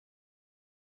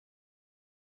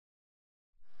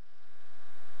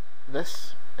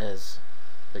This is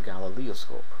the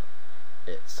Galileoscope.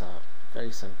 It's a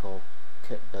very simple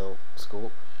kit-built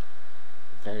scope,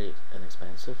 very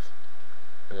inexpensive,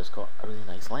 but it's got a really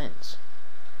nice lens.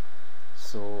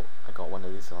 So I got one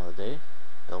of these the other day,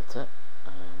 built it,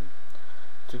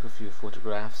 took a few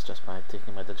photographs just by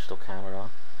taking my digital camera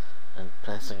and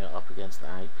pressing it up against the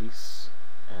eyepiece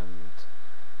and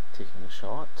taking a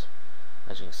shot.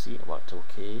 As you can see, it worked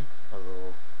okay,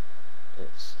 although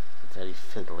it's very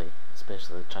fiddly,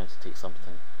 especially trying to take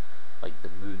something like the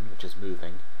moon, which is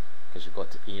moving, because you've got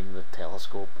to aim the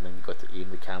telescope and then you've got to aim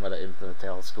the camera into the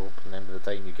telescope, and then by the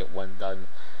time you get one done,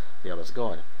 the other's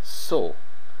gone. So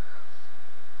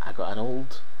I got an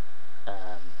old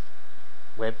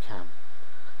webcam,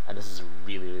 and this is a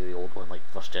really old one, like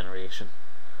first generation.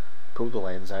 Pulled the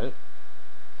lens out,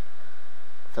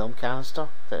 film canister,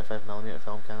 35mm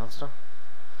film canister,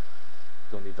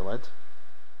 don't need the lid.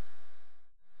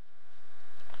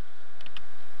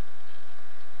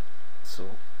 So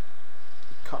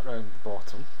you cut around the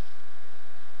bottom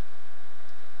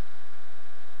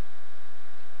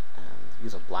and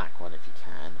use a black one if you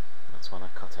can. That's one I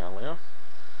cut earlier.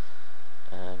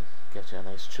 Gives you a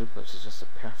nice tube, which is just a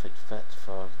perfect fit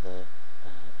for the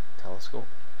telescope.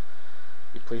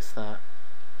 You place that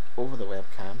over the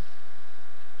webcam.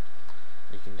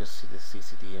 You can just see the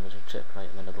CCD imaging chip right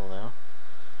in the middle there.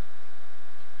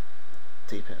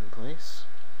 Tape it in place.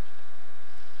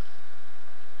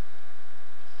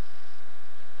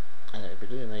 And it would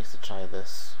be really nice to try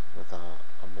this with a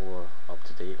more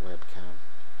up-to-date webcam,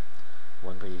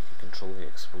 one where you can control the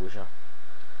exposure,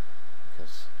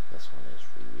 because this one is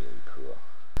really poor.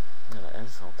 There it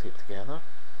is, all taped together.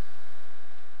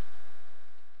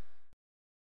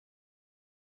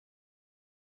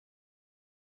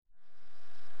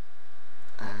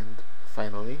 And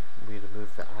finally, we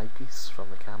remove the eyepiece from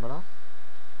the camera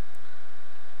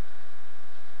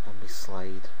and we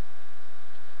slide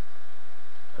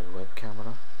our web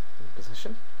camera in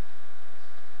position,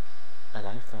 and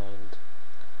I found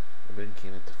the moon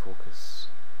came into focus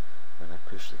when I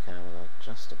pushed the camera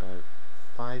just about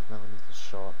 5mm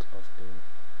short of being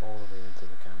all the way into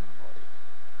the camera body.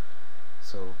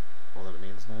 So all that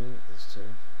remains now is to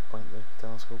point the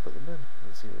telescope at the moon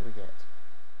and see what we get.